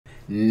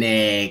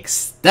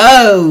Next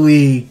up,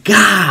 we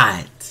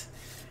got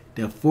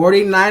the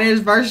 49ers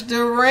versus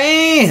the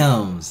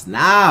Rams.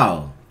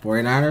 Now,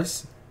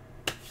 49ers,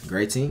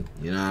 great team.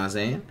 You know what I'm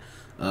saying?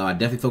 I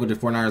definitely fuck with the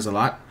 49ers a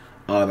lot.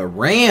 The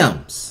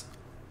Rams,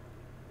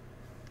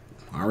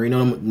 I already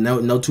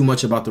know too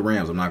much about the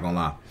Rams. I'm not going to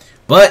lie.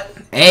 But,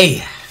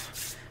 hey,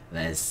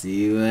 let's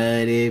see what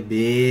it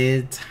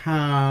be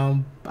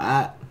time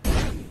about.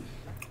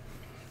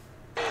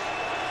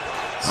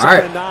 All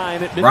right,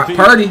 Brock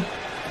Purdy.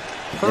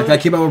 If I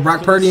keep up with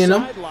Brock Purdy and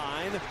them,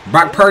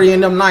 Brock Purdy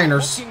and them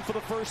Niners. See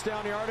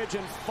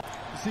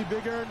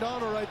Big Aaron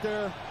Donald right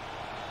there.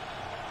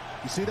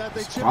 You see that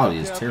big chip? Quality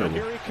is terrible.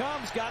 Here he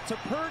comes, got to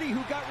Purdy,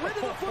 who got rid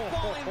of the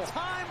football in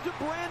time to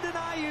Brandon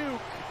Ayuk.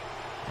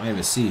 I didn't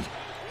even see.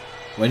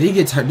 Well, did he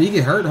get hurt? Did he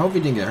get hurt? I hope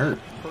he didn't get hurt.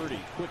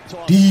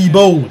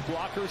 Debo.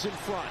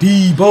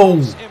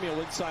 Debo.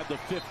 Samuel inside the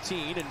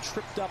 15 and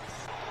tripped up.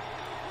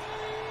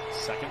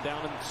 Second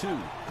down and 2.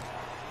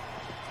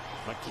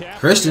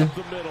 Christian.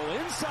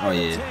 Oh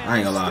yeah, I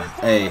ain't gonna lie.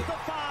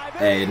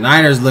 Hey,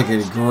 Niners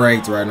looking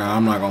great right now.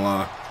 I'm not gonna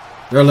lie.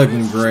 They're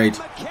looking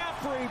great.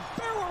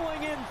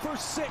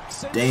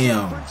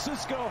 Damn.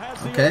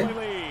 Okay.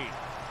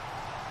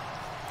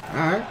 All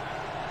right.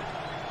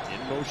 In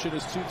motion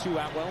is Tutu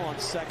Atwell on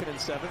 2nd and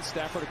 7.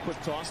 Stafford a quick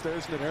toss.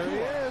 There's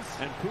Nakua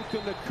and Puka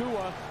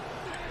Nakua.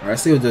 All right,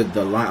 see what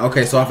the line.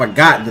 Okay, so I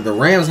forgot that the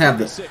Rams have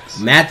the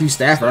Matthew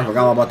Stafford. I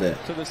forgot all about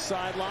that. To the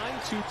sideline,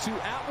 Tutu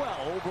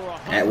Atwell over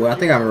 100 Atwell, I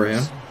think I remember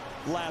him.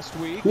 Last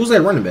week. Who's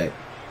that running back?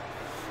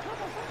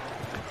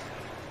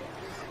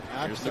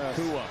 Here's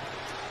Nakua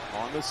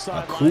on the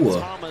sideline.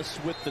 Thomas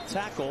with the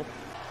tackle.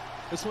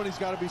 This one he's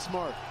got to be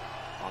smart.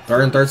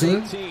 3rd and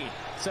 13.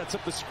 Sets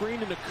up the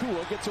screen and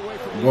Nakua gets away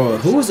from. Well,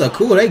 who's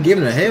Nakua? They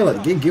giving the hell,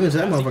 giving to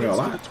that motherfucker a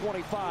lot.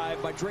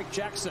 25 by Drake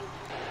Jackson.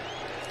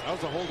 That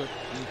was a holder.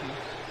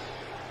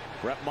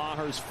 Brett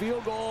Maher's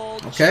field goal.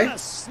 Okay.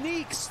 Just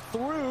sneaks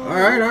through. All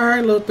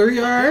right, little 3.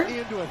 All right.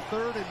 Into a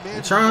 3rd and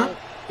man.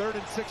 3rd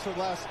and 6 or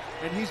less,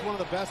 and he's one of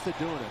the best at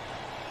doing it.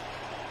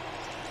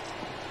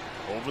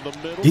 Over the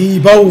middle.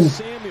 Debo.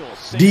 Samuel.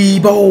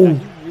 Debo.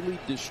 He really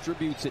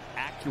distributes it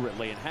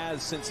accurately and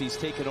has since he's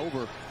taken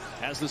over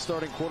as the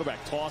starting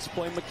quarterback. Toss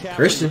play McCaffrey.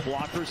 Christian.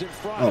 Blockers in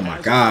front. Oh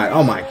my God.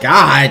 Oh my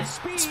God.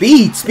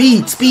 Speed.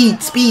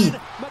 McCaffrey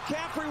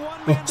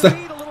one man to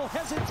beat, a little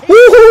hesitation.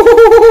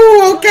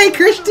 Ooh, okay,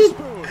 Christian.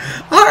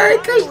 All right,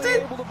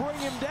 Christian.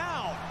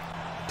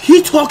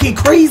 He talking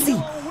crazy.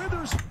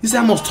 He said,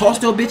 "I almost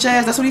tossed your bitch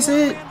ass." That's what he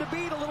said.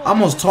 I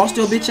almost tossed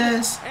your bitch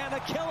ass.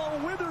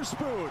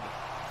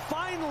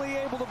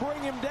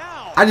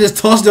 I just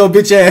tossed your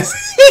bitch ass.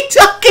 He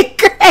talking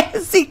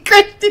crazy,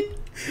 Christian.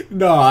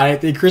 No, I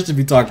didn't think Christian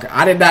be talking.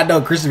 I did not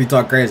know Christian be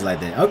talking crazy like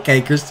that.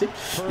 Okay, Christian.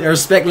 Your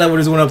respect level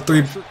just went up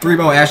three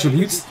more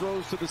attributes.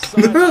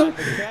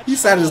 You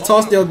said I just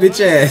tossed your bitch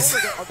ass.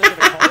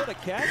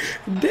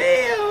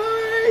 Damn,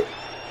 alright.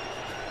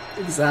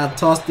 He said I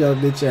tossed your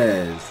bitch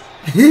ass.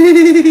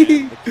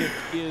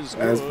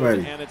 That's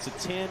funny.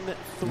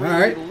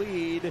 Alright.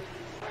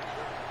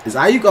 Is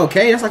Ayuk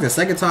okay? That's like the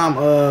second time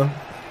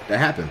that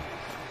happened.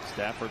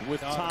 Stafford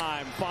with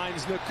time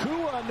finds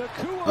Nakua.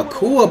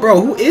 Nakua,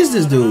 bro, who is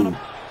this dude?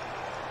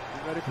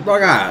 Bro, I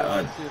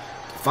got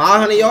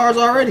 500 yards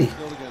already.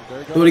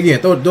 Do it again.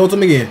 Throw it to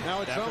him again.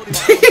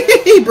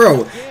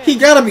 Bro, he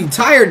gotta be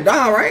tired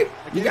now, right?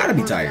 You gotta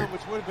be tired.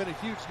 Which would have been a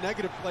huge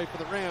negative play for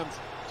the Rams,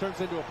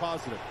 turns into a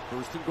positive.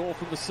 1st and goal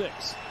from the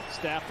 6.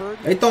 Stafford.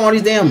 They throw all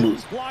these damn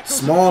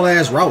small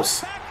ass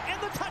routes.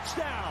 And the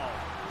touchdown.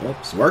 Well,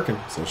 it's working.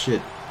 So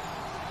shit,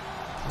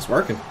 it's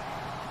working.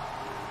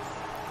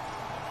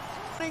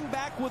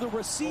 Back with a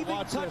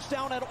receiving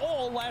touchdown at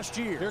all last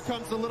year. Here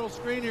comes the little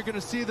screen. You're going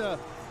to see the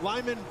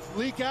lineman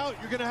leak out.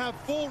 You're going to have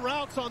full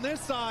routes on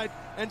this side,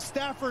 and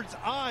Stafford's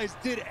eyes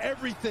did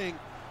everything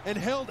and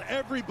held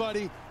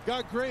everybody.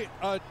 Got great.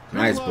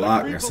 Nice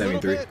block. Got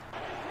 73.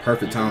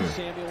 Perfect timing.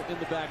 Samuel in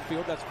the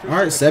backfield. That's all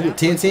right,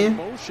 10-10.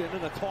 Motion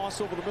and a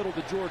toss over the middle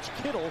to George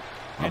Kittle.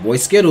 My boy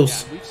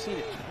Skittles. Yeah, we've seen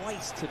it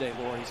twice today,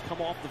 Laura. He's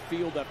come off the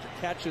field after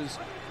catches.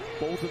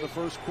 Both in the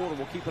first quarter.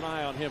 We'll keep an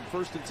eye on him.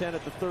 1st and 10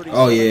 at the 30.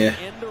 Oh, yeah.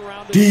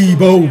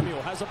 Debo.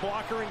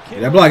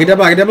 Get that block. Get that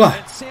block. Get that block.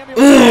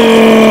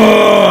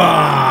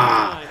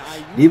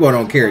 Debo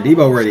don't care.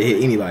 Debo ready to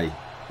hit anybody.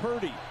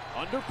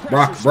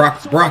 Brock.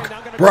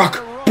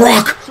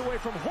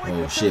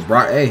 Oh, shit.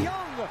 Brock. Hey.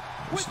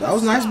 That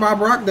was nice by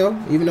Brock, though.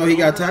 Even though he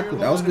got tackled.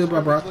 That was good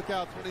by Brock.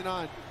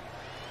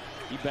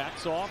 He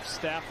backs off.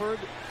 Stafford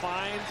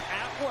finds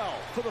Atwell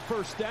for the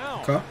 1st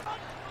down. Okay.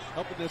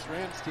 Helping this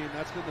Rams team.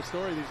 That's been the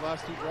story these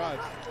last 2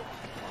 drives.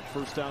 On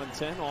 1st down and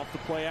 10, off the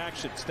play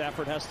action.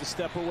 Stafford has to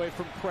step away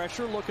from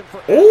pressure, looking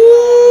for.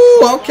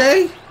 Ooh,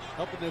 okay.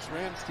 Helping this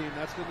Rams team.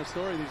 That's been the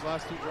story these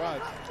last 2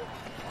 drives.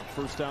 On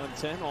 1st down and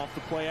 10, off the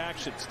play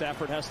action.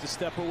 Stafford has to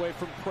step away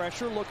from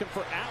pressure, looking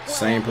for Atwell.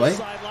 Same play.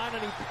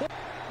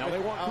 Now they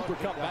want Cooper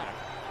Kupp back.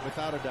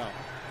 Without a doubt.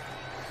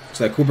 Looks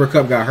like Cooper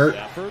Kupp got hurt.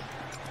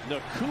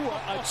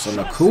 So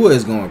Nakua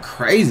is going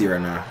crazy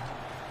right now.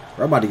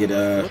 We're about to get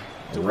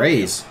tucked away.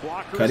 Raise.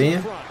 Blockers Cut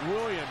in. front.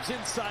 Williams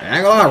inside. I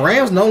ain't gonna lie.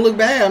 Rams don't look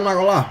bad. I'm not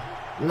gonna lie.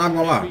 I'm not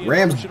gonna lie.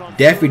 Rams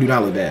definitely do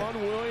not look bad.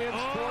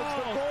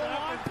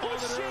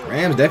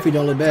 Rams definitely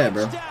don't look bad,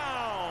 bro.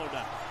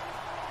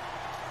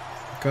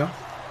 Okay.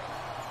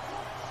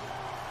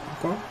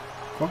 Okay.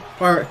 Okay.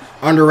 All right.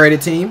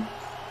 Underrated team.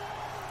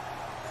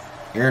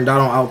 Aaron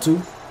Donald out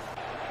too.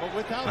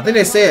 I think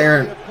they said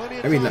Aaron.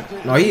 I mean,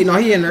 no, he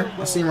in there.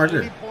 I see him right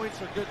there.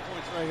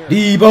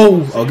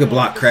 Debo. Oh, good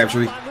block,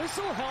 Crabtree.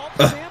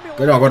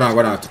 Go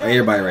down.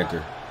 Everybody right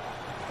there.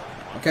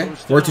 Okay.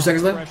 42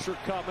 seconds left.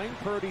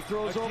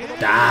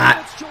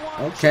 Dot.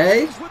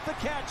 Okay.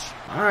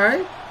 All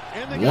right.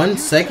 1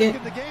 second.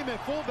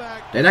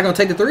 They're not gonna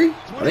take the three.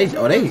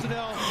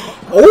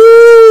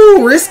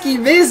 Oh, risky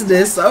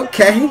business.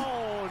 Okay.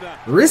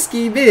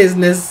 Risky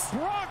business.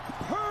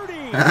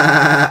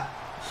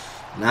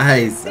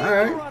 Nice. All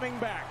right.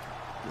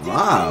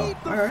 Wow.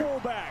 All right.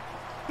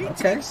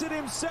 Okay.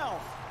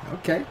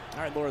 Okay.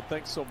 All right, Laura,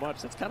 thanks so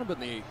much. That's kind of been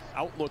the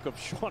outlook of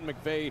Sean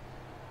McVay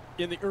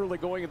in the early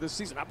going of this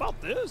season. How about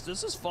this?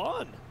 This is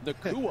fun.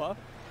 Nacua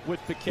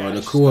with the catch. Well,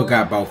 Nacua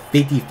got about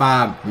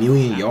 55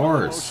 million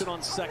yards. On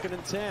 2nd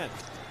and 10.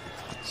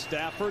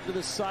 Stafford to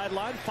the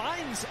sideline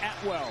finds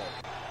Atwell.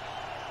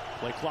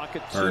 Play clock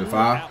at 2. 3rd and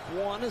 5. At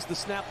 1 as the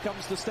snap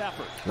comes to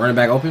Stafford. Running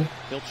back open.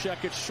 He'll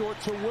check it short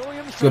to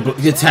Williams.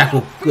 Good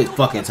tackle. Good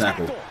fucking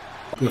tackle.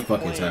 Good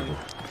fucking tackle.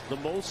 The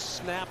most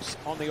snaps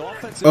on the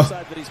offensive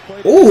side that he's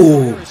played.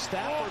 Ooh.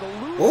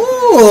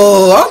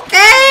 Ooh.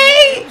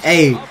 Okay.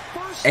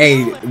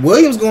 Hey,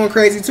 Williams going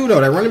crazy too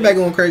though. That running back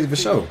going crazy for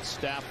sure.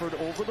 Stafford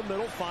over the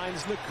middle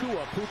finds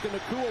Nacua. Puka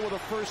Nacua with a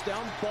first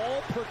down.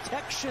 Ball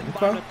protection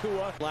by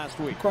Nacua last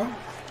week. Okay.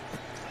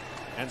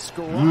 And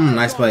Skoranek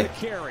nice play.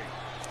 Carry.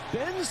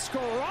 Ben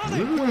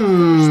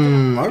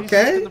Skoranek.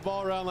 Okay. The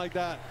ball around like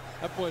that.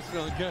 That boy's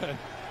feeling good.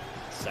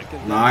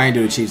 No, I ain't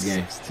do the Chiefs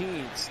game.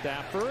 16,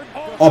 Stafford.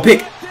 Oh,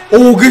 pick.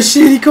 Oh, good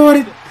shit. He caught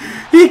it.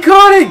 He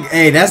caught it.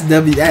 Hey, that's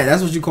W.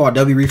 That's what you call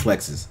W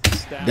reflexes.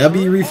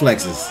 W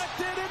reflexes.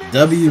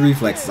 W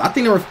reflexes. I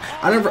think I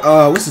never.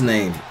 What's his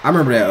name? I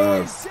remember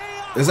that.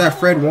 Is that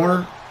Fred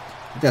Warner? I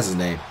think that's his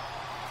name.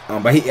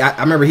 But I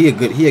remember he a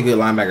good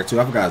linebacker too.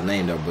 I forgot his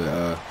name though.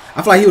 But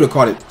I feel like he would have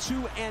caught it. I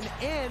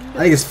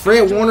think it's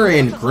Fred Warner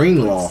and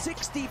Greenlaw.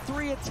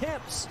 63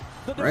 attempts.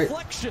 The right?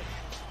 deflection.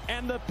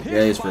 And the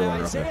yeah, it's Fred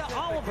Warner. Okay.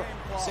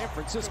 San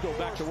Francisco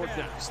back to work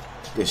next.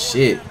 Good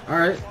shit. All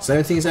right,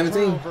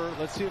 17-17.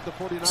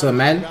 What's up,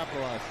 Madden?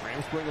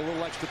 Rams bring a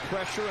little extra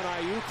pressure, and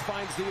Ayuk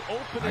finds the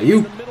opening Ayuk.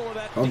 in the middle of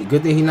that. Oh,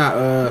 good thing he not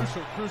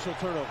crucial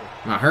turnover.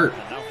 Not hurt.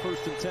 And now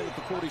 1st and 10 at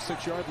the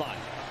 46-yard line.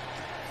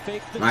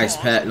 Fake the Nice,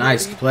 toss. Pat.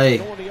 Nice play.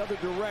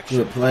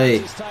 Good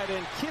play.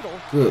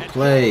 Good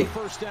play.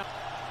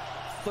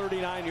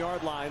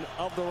 39-yard line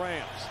of the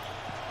Rams.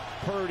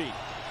 Purdy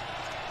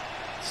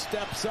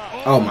steps up.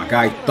 Oh my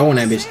God, throwing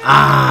that bitch.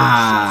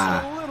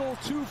 Ah,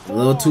 a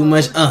little too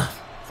much.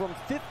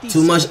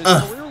 Too much.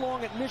 Career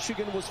long at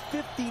Michigan was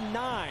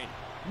 59.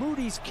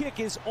 Moody's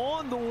kick is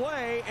on the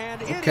way,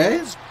 and it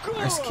is good.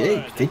 Nice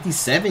kick.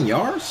 57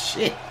 yards.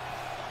 Shit.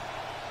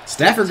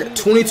 Stafford got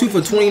 22 for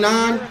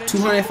 29,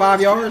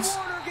 205 yards.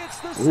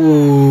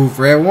 Ooh,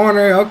 Fred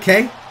Warner.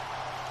 Okay.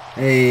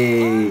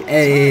 Hey.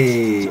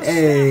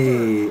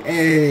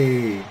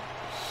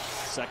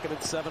 2nd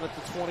and 7 at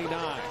the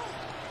 29.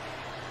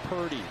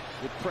 Purdy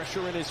with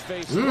pressure in his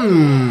face.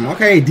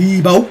 Okay,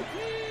 Debo.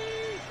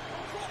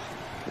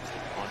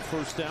 On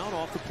 1st down,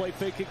 off the play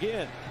fake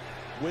again.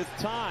 With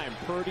time,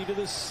 Purdy to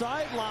the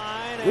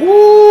sideline.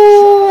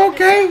 Ooh,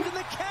 okay.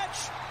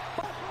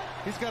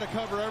 He's got to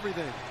cover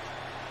everything.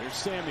 Here's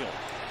Samuel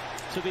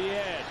to the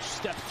edge,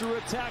 steps through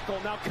a tackle,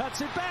 now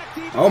cuts it back.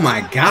 Oh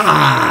my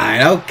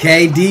God.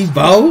 Okay,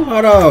 Debo.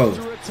 Hold on.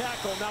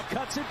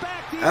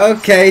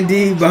 Okay,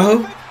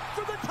 Debo.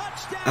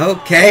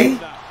 Okay.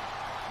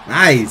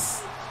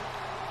 Nice.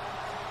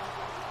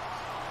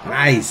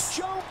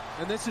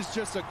 And this is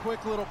just a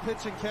quick little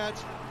pitch and catch.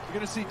 You're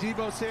going to see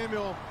Debo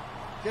Samuel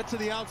get to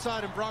the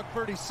outside, and Brock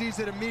Purdy sees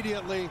it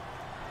immediately.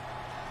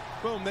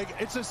 Boom.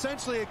 It's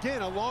essentially,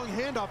 again, a long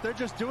handoff. They're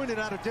just doing it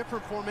out of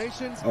different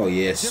formations. Oh,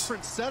 yes.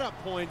 Different setup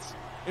points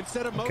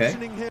instead of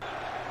motioning him.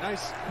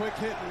 Nice quick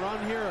hit and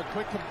run here, a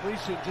quick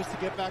completion just to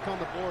get back on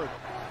the board.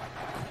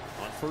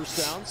 On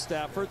 1st down,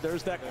 Stafford,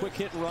 there's that quick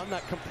hit and run,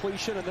 that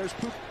completion, and there's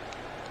Puka.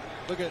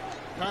 Look at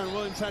Kyron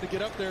Williams had to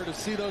get up there to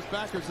see those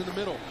backers in the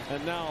middle.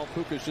 And now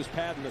Puka's just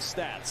padding the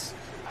stats.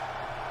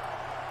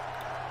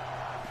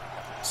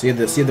 See if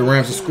the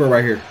Rams will score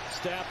right here.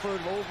 Stafford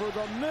over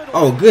the middle.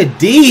 Oh, good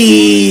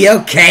D.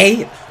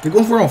 Okay. They're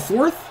going for it on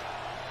 4th?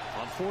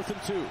 On 4th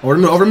and 2.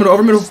 Over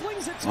middle.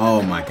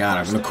 Oh my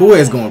God. Nacua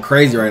is going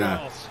crazy right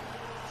now.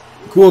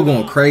 Nacua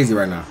going crazy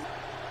right now.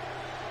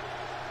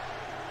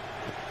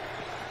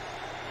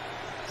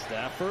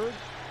 Stafford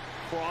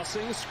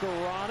crossing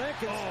Skoranek,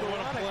 and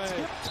Skoranek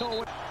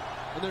tiptoeing.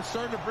 And they're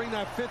starting to bring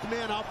that 5th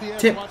man off the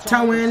edge.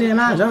 Tiptoeing in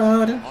my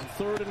Jordan. On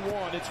 3rd and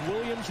 1, it's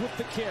Williams with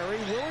the carry.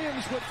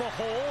 Williams with the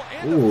hole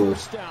and a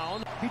 1st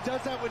down. He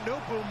does that with no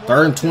boom.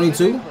 3rd and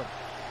 22.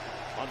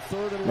 On On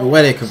 3rd and No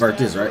way they convert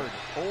this, right?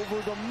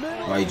 Over the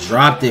middle. Oh, he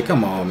dropped it.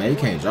 Come on, man. You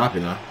can't drop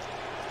it now.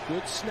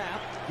 Good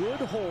snap, good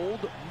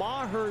hold.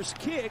 Maher's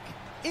kick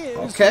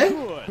is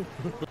good.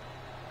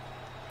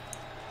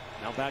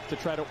 Now back to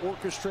try to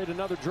orchestrate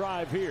another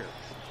drive here.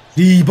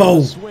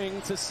 Debo.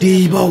 Swing to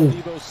Samuel.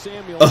 Debo.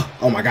 Samuel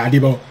Oh my God,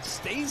 Debo.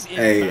 stays in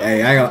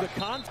Hey, I bounds got. with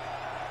the I ain't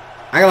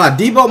gonna lie,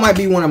 Debo might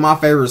be one of my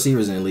favorite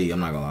receivers in the league.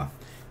 I'm not gonna lie.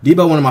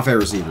 Debo, one of my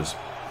favorite receivers.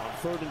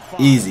 On 3rd and 5.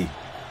 Easy.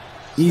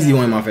 Easy,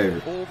 one of my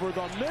favorite. Over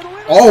the middle.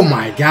 Oh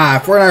my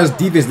God, 49ers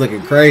defense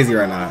looking crazy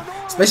right now.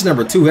 Especially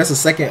number 2. That's the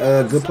second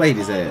good play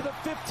he's had.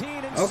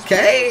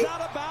 Okay.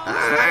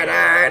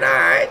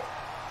 Alright.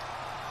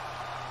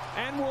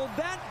 And will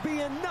that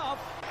be enough?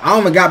 I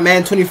don't even got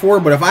Madden 24,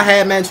 but if I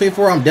had Madden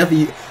 24, I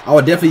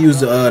would definitely use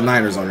the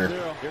Niners on there.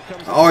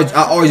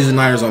 I always use the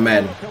Niners on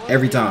Madden.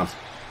 Every time.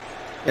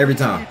 Every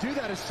time. You do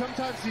that is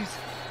sometimes these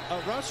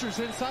rushers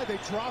inside, they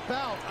drop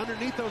out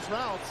underneath those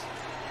routes.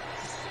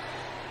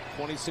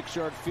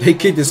 26-yard field. They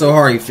kicked it so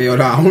hard he fell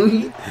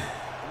down.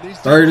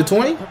 30 to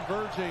 20?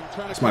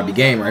 This might be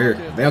game right here.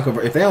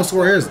 If they don't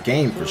score here, it's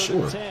game for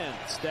sure.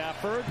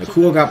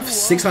 Nakua got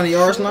 600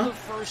 yards now.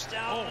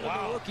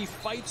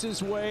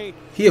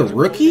 He a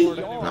rookie?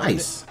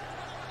 Nice.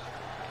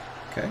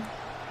 Okay.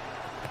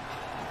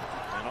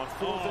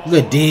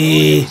 Good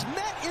D.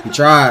 He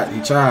tried.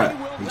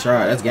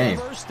 That's game.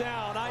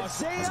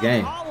 That's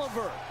game.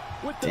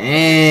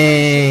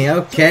 Dang.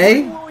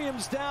 Okay.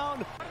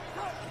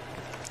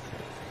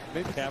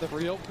 Maybe the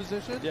field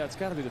position? Yeah, it's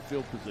got to be the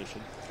field position.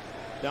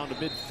 Down to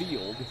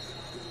midfield.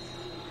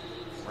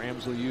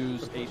 Rams will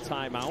use a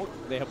timeout.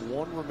 They have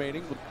 1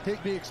 remaining.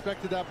 Higbee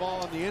expected that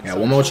ball on the inside. Yeah,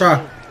 one more try.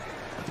 And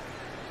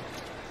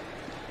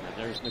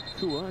there's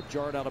Nakua,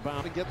 jarred out of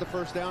bounds. And get the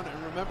first down.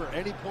 And remember,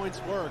 any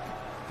points work.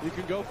 You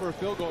can go for a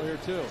field goal here,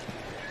 too,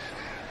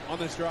 on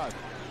this drive.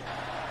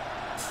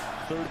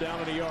 3rd down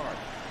and a yard.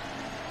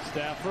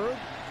 Stafford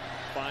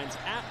finds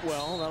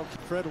Atwell.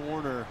 Fred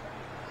Warner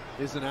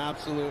is an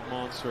absolute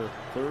monster.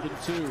 3rd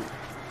and 2.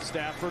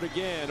 Stafford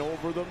again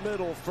over the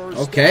middle. First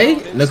Okay.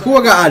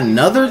 Nakua got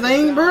another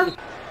thing, bro.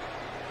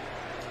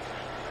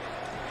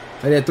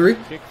 Play that 3.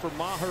 Kick for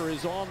Maher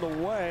is on the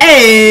way.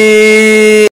 Hey.